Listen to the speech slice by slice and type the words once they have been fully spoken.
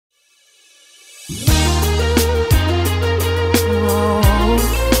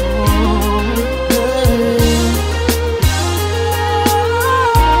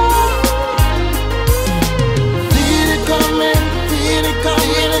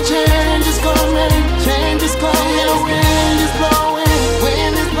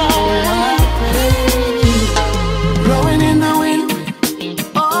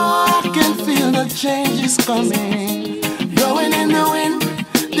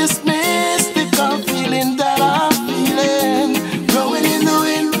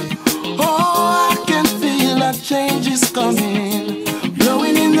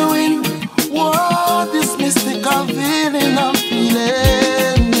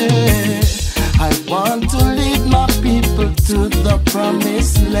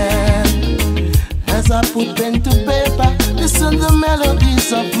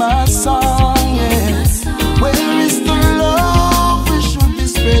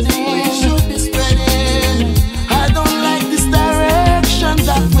spreading. I don't like this direction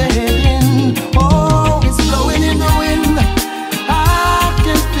that we're heading. Oh, it's blowing in the wind. I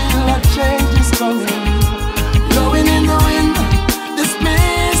can feel a change is coming. Blowing in the wind. This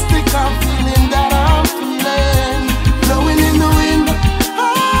mystical feeling that I'm feeling. Blowing in the wind. I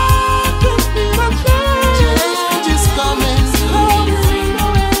can feel a change is coming. Blowing in the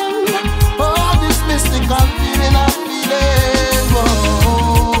wind. Oh, this mystical feeling I'm feeling.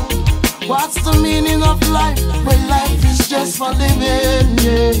 Oh, what's the meaning of life when life is just for living?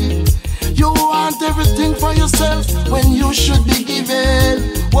 Yeah. You want everything for yourself when you should be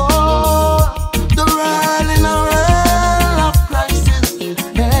giving. Whoa, the world in a world of crisis.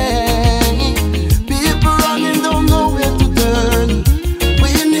 Hey, people running don't know where to turn.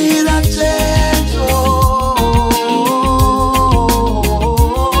 We need a change.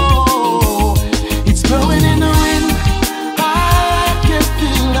 Oh, it's blowing in the wind. I can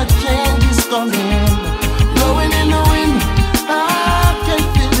feel a change is coming. Blowing in the wind. I can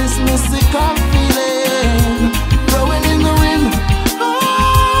feel this mystical feeling. Blowing in the wind. I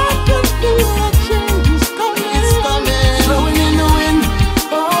can feel a change is coming. It's coming. Blowing in the wind.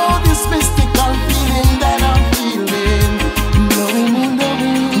 Oh, this mystical feeling that I'm feeling. Blowing in the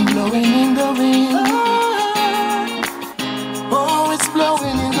wind. Blowing in the wind. Oh, it's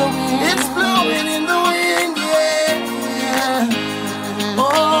blowing in the wind. It's blowing in the wind. Yeah.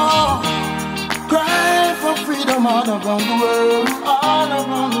 Oh, cry for freedom all around the world. All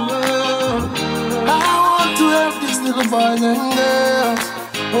around the world. I want to help these little boys and girls.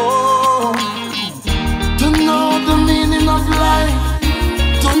 Oh, to know the meaning of life,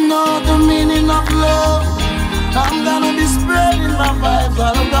 to know the meaning of love. I'm gonna be spreading my vibes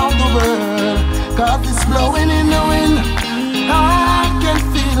all around the world. Cause it's blowing in the wind. I can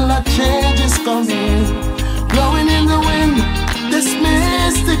feel a change is coming. Blowing in the wind. This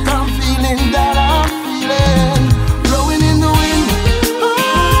mystic